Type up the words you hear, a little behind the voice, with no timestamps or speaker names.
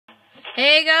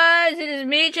Hey guys, it is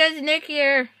me, Chelsea Nick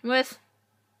here with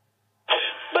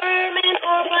Birdman 4.5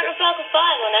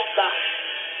 on Xbox.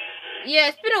 Yeah,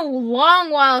 it's been a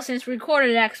long while since we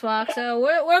recorded Xbox, so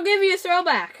we'll give you a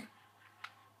throwback.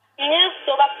 Yeah,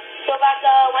 throwback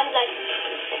Wednesday.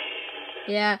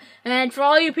 Yeah, and for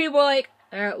all you people like,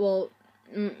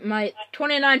 my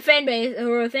 29 fan base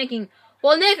who are thinking,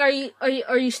 well, Nick, are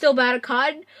you still bad at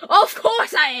COD? Of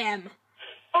course I am.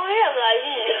 Oh yeah, guys,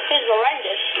 he's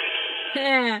horrendous.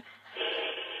 Yeah.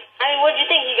 I mean, what do you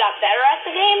think? He got better at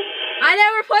the game? I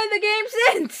never played the game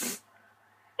since.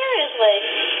 Seriously.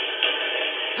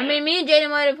 I mean, me and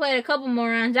Jaden might have played a couple more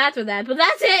rounds after that, but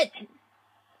that's it.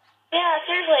 Yeah,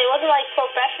 seriously, it wasn't like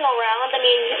professional rounds. I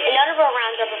mean, none of our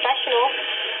rounds are professional.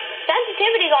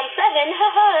 Sensitivity's on 7.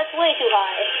 Haha, that's way too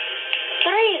high.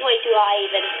 3 is way too high,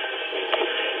 even.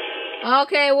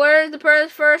 Okay, where's the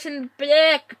first person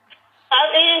pick? I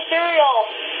was eating cereal.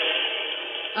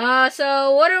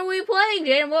 So what are we playing,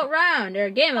 Jaden? What round or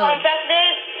game mode?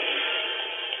 Infected.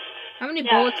 How many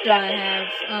bullets do I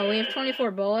have? Oh, we have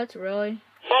 24 bullets, really?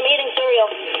 I'm eating cereal.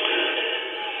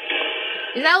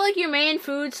 Is that like your main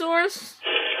food source?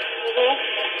 Mm-hmm.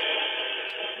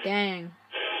 Dang.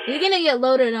 You're gonna get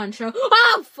loaded on show.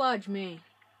 Oh, fudge me.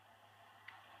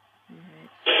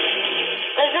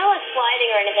 There's no like sliding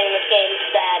or anything in this game.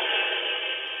 It's bad.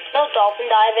 No dolphin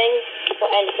diving or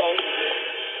anything.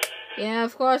 Yeah,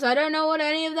 of course. I don't know what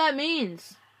any of that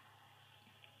means.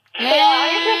 Yeah, I'm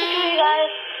interested in you guys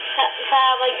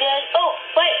have like good. Oh,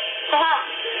 wait. Haha.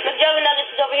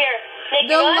 McJuggernuggets is over here. Nick, you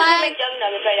know how to make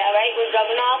McJuggernuggets right now, right? We're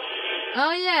juggling off.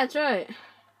 Oh, yeah, that's right.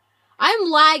 I'm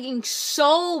lagging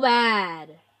so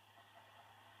bad.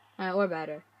 Alright, we're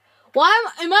better. Why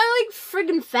am I like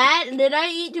friggin' fat? Did I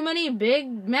eat too many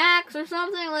Big Macs or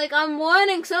something? Like, I'm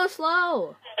running so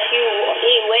slow. You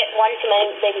eat one too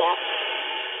many Big Macs.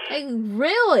 Like,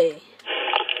 really?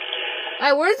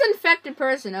 Alright, where's the infected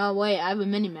person? Oh, wait, I have a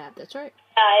mini-map. That's right.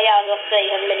 Yeah, I was going to say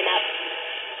you have a mini-map.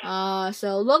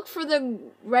 So look for the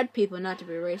red people, not to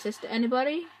be racist to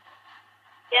anybody.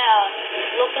 Yeah,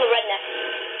 look for the redneck.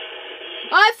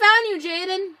 Oh, I found you,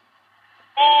 Jaden.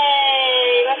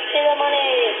 Hey, let's see the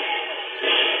money.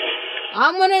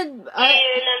 I'm gonna...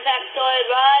 Here, an infectoid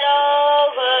right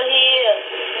over here.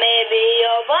 Maybe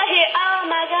over here. Oh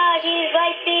my god, he's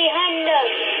right behind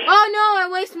us. Oh no, I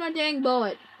wasted my dang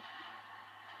bullet.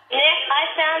 Nick, I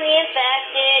found the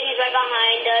infected. He's right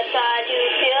behind us. Try to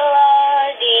kill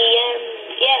our DMs.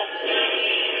 Yeah.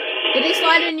 Did he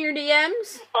slide in your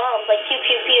DMs? Oh, like pew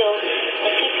pew pew.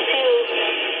 Like pew pew pew.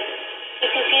 Pew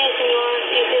pew pew, senor.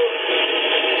 Pew pew.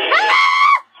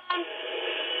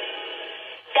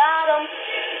 Got him.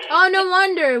 Oh, no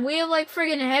wonder. We have like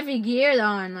friggin' heavy gear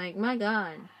on. Like, my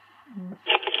god.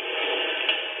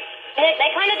 Nick,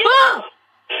 they kind of do. Oh!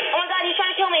 Oh my god, he's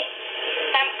trying to kill me.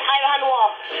 I'm hiding behind the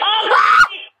wall. Oh,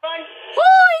 run.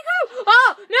 Holy cow! Oh,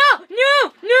 no!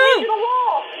 Run to the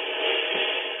wall.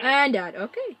 And died.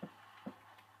 Okay.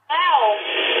 Ow.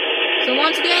 So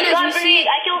once again, as we see...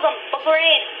 I killed him. A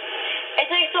grenade. It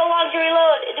takes so long to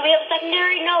reload. Do we have a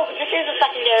secondary? No, but this is a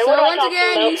secondary. So once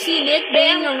again, you see Nick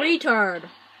being a retard.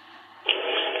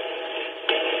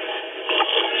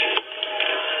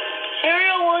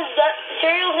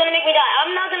 Cereal's gonna make me die.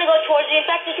 I'm not gonna go towards the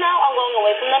infectors now. I'm going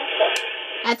away from them. So.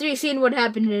 After you've seen what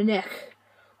happened to Nick.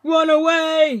 Run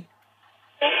away!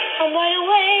 I'm right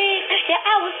away. Yeah,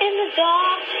 I was in the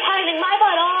dark, hiding my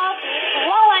butt off.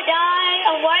 While I die,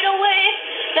 I'm right away.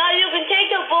 Now you can take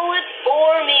the bullet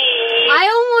for me. I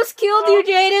almost killed you,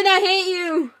 Jaden. I hate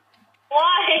you.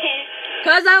 Why?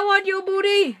 'Cause I want your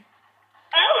booty.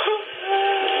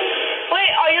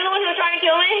 Wait, are you the one who was trying to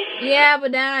kill me? Yeah,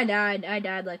 but then I died. I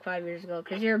died like 5 years ago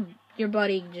because your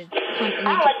buddy just humped me.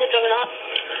 I don't like the juggernaut.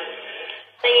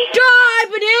 Thingy. Die,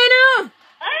 banana!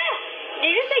 Ah!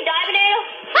 Did you say die, banana?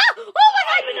 Ah! Oh my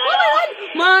god! Banana. Oh my god!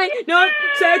 My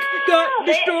nutsack got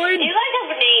destroyed. You guys have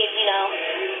grenades, you know.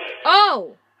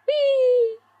 Oh!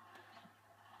 Whee!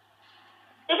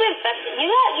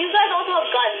 You guys also have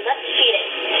guns. That's cheating.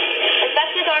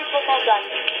 Infected aren't supposed to have guns.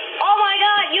 Oh my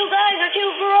god, you guys are too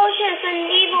ferocious and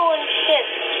evil and shit.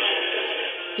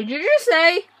 Did you just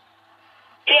say?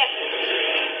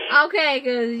 Yeah. Okay,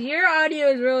 because your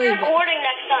audio is really You're bad. recording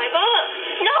next time. Oh,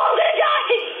 no, I'm gonna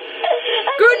die!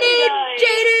 Grenade,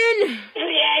 Jaden! It's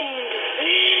the end.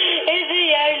 It's the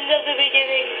end of the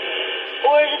beginning.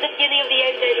 Or is it the beginning of the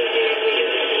end?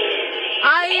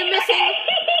 I am missing...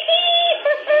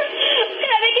 Can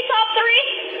I make it top 3?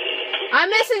 I'm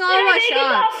missing all my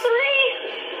shots. Top 3?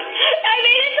 I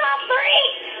made it top 3!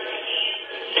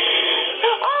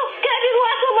 Oh, can I do the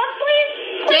last one left, please?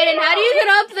 Jaden, how do you get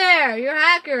up there? You're a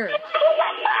hacker.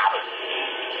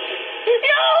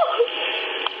 No!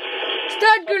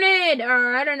 Stud grenade!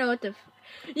 Or I don't know what the...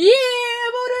 Yeah,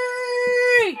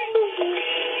 buddy!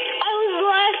 I was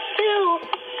last too.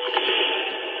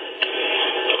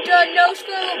 Stud no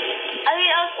scope! I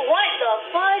mean, what the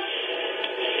fudge?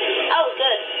 That was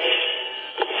good.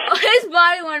 His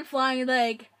body went flying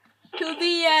like, to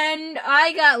the end.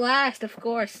 I got last, of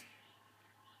course.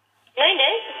 No, you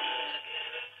didn't.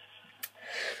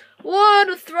 What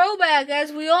a throwback.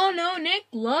 As we all know, Nick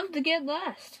loved to get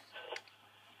last.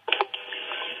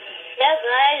 Yes,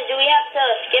 nice. Do we have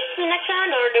to skip to the next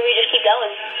round, or do we just keep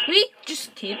going? We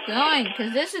just keep going,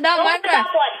 because this is not Go for the Minecraft.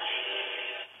 top one.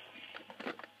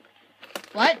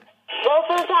 What? Go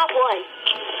for the top one.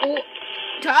 Oh,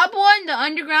 top one, the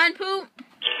underground poop?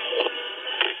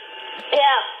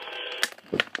 Yeah.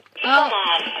 Oh, Come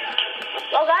on.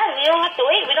 Well, guys, we don't have to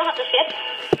wait. We don't have to skip.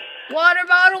 water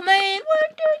bottle man.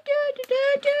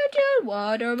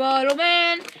 Water bottle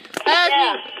man.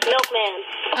 Yeah, milkman.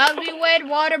 As we wait,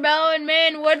 watermelon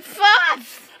man would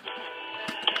fuss.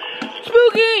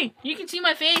 Spooky! You can see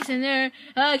my face in there.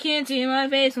 I can't see my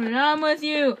face when I'm with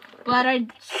you. But I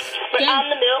But can't. I'm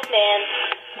the milkman.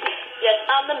 Yes,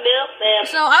 I'm the milkman.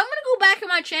 So I'm gonna go back on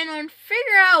my channel and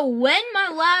figure out when my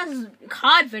last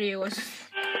COD video was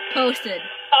posted.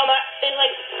 It's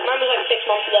like, mine was like 6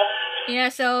 months ago. Yeah,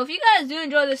 so if you guys do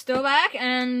enjoy this throwback,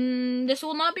 and this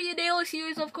will not be a daily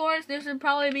series, of course. This will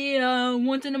probably be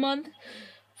once in a month.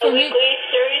 A weekly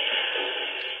series.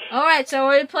 Alright, so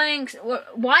we're playing...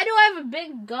 Why do I have a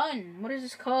big gun? What is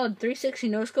this called? 360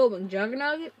 no-scope and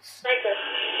Juggernauts? Striker.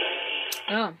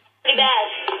 Oh. Pretty bad.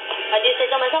 I do say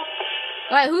so myself.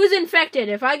 Alright, who's infected?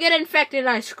 If I get infected,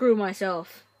 I screw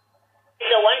myself.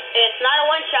 It's not a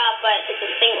one shot, but it's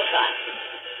a single shot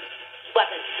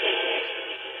weapon.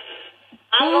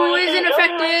 Who is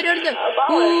infected under the...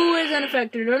 Who is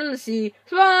infected under the sea?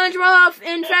 SpongeBob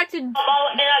infected... I'm a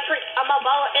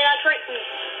ball in a tree.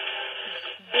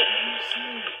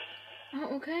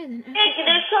 Oh, okay then. Nick,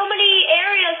 there's so many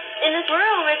areas in this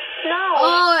room. It's snow.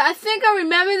 Oh, I think I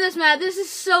remember this map. This is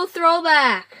so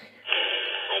throwback.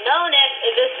 I know, Nick.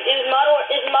 Is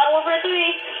Modern Warfare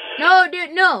 3? No,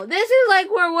 dude, no. This is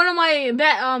like where one of my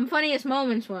funniest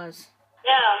moments was.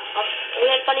 Yeah. We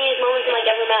had funniest moments in like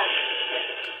every match.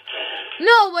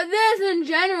 No, but this in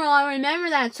general, I remember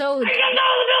that so... I got out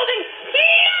of the building!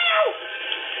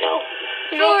 No!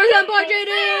 Forza Budget!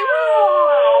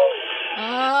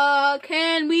 No!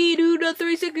 Can we do the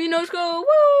 360 no-scope? Woo!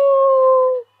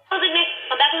 Building, Nick.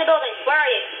 I'm back in the building. Where are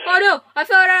you? Oh no, I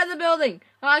fell out of the building.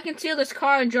 Oh, I can steal this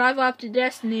car and drive up to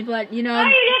Destiny, but you know... Where are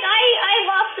you, Nick? I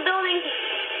lost the building.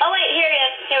 Oh wait, here we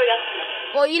go.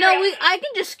 Well, you know, I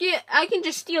can just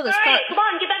steal this car. Alright, come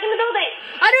on, get back in the building.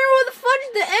 I don't know where the fudge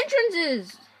the entrance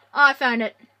is. Oh, I found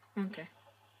it. Okay.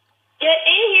 Get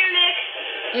in here, Nick.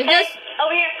 Is this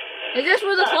over here? Is this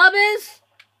where the club is?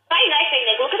 Very nice thing,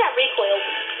 Nick. Look at that recoil.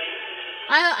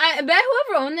 I bet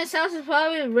whoever owned this house is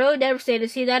probably really devastated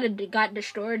to see that it got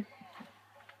destroyed.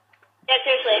 Yeah,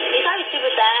 seriously. He's probably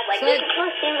super sad. Like, this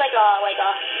seems like a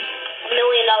 $1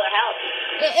 million house.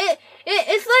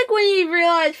 It's like when you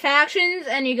realize factions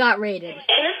and you got raided.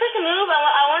 Can this person move?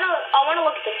 I wanna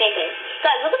look at the painting.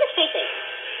 Guys, look at this painting.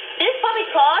 This probably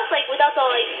cost, like, without the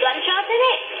gunshots in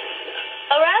it,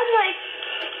 around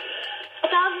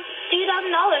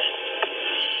 $2,000.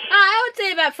 I would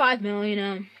say about $5 million.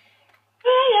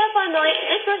 Yeah, $5 million.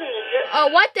 This person is. Oh,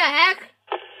 what the heck?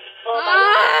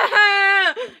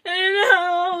 Oh,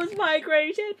 no, it's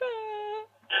migration.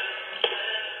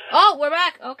 Oh, we're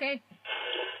back. Okay.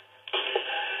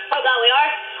 oh God, we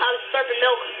are. I was slurping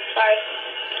milk. Sorry.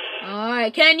 All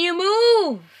right. Can you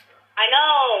move? I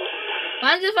know. What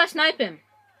happens if I snipe him?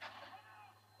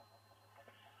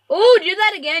 Oh, do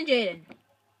that again, Jaden.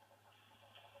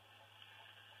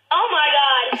 Oh my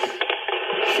God.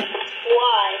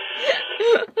 Why?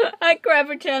 I crap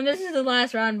pretend this is the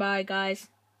last round. Bye, guys.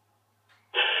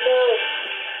 No.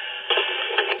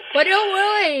 But don't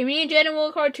worry, me and Jaden will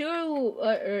record two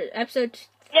episode.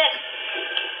 Yes.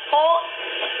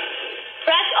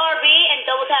 Press RB and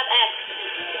double tap X.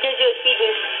 It gives you a speed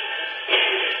boost.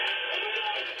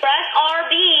 Press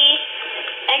RB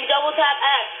and double tap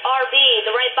X. RB,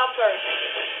 the right bumper.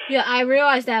 Yeah, I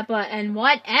realized that, but and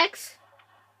what X?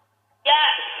 Yeah,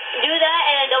 do that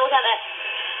and then double tap X.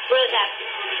 Really tap.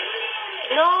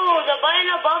 No, the button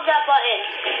above that button.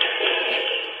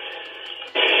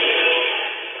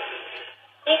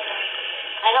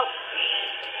 I help.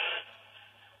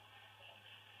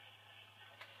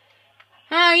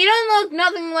 You don't look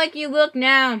nothing like you look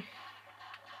now.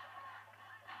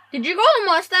 Did you grow a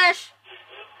mustache?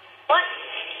 What?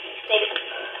 Maybe.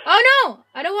 Oh no!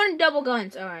 I don't want double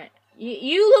guns. Alright.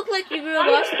 You look like you grew up.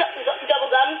 Double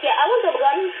gum. Yeah, I want double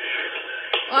gum.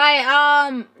 Alright,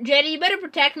 JD, you better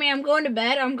protect me. I'm going to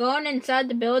bed. I'm going inside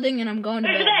the building and I'm going to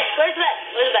bed. Where's the bed?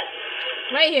 Where's the bed?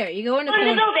 Right here. You go in the Go in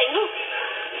corner. the building. Look.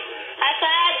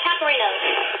 Outside Tacarino.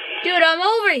 Dude, I'm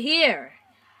over here.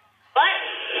 What?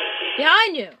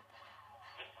 Behind you.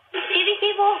 See these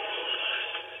people?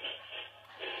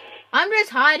 I'm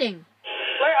just hiding.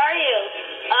 Where are you?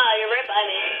 You're right by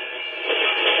me.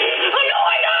 Oh no,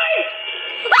 I died!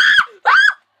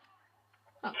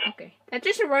 Oh, okay. That's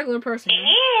just a regular person.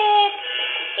 Right?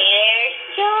 Here's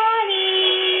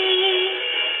Johnny.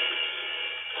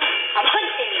 I'm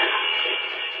hunting you.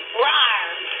 Rawr.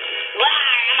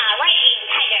 Rawr, I'm a raging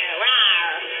tiger.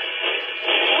 Rawr.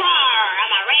 Rawr,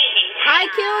 I'm a raging tiger. I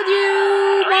killed you,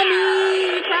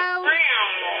 mommy. Proud.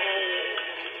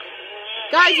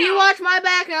 Guys, you watch my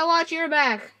back, I'll watch your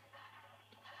back.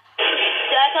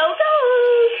 That's how it goes.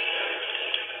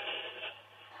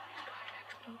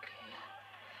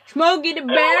 Smokey the Bear.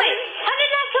 No, wait. How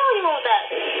did I kill anyone with that?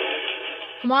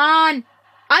 Come on.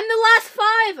 I'm the last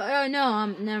 5. Oh, no,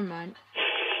 never mind.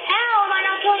 How am I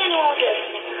not killing anyone with this?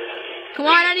 Come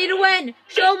on, I need to win.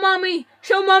 Show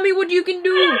mommy what you can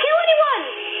do. I didn't kill anyone.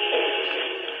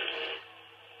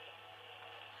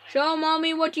 Show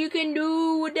mommy what you can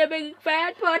do with that big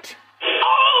fat butt.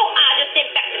 Oh, I just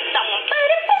infected someone.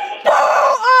 Blow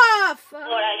off!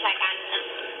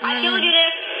 I killed you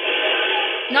this.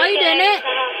 No, you didn't.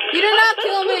 You did not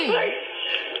kill me.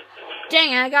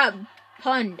 Dang, I got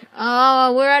punned.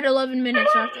 Oh, we're at 11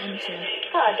 minutes after end soon.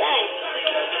 Oh,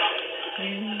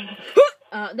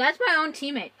 dang. That's my own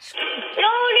teammate.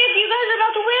 No, Nick, you guys are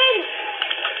about to win.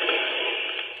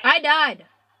 I died.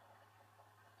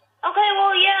 Okay,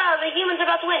 well, yeah, the humans are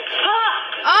about to win. Ha!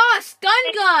 Ah,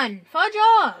 stun gun! Fudge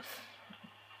off!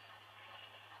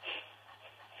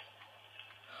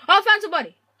 Oh, I found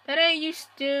somebody that I used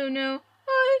to know.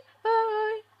 Hi.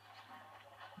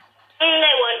 They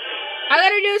won. I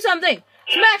gotta do something.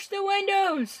 Smash the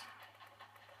windows.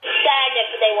 Sad, Nick,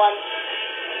 but they won.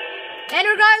 And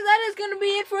guys, that is gonna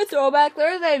be it for Throwback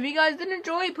Thursday. If you guys did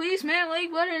enjoy, please smash the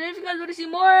like button. And if you guys want to see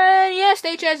more, yeah,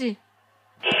 stay chessy.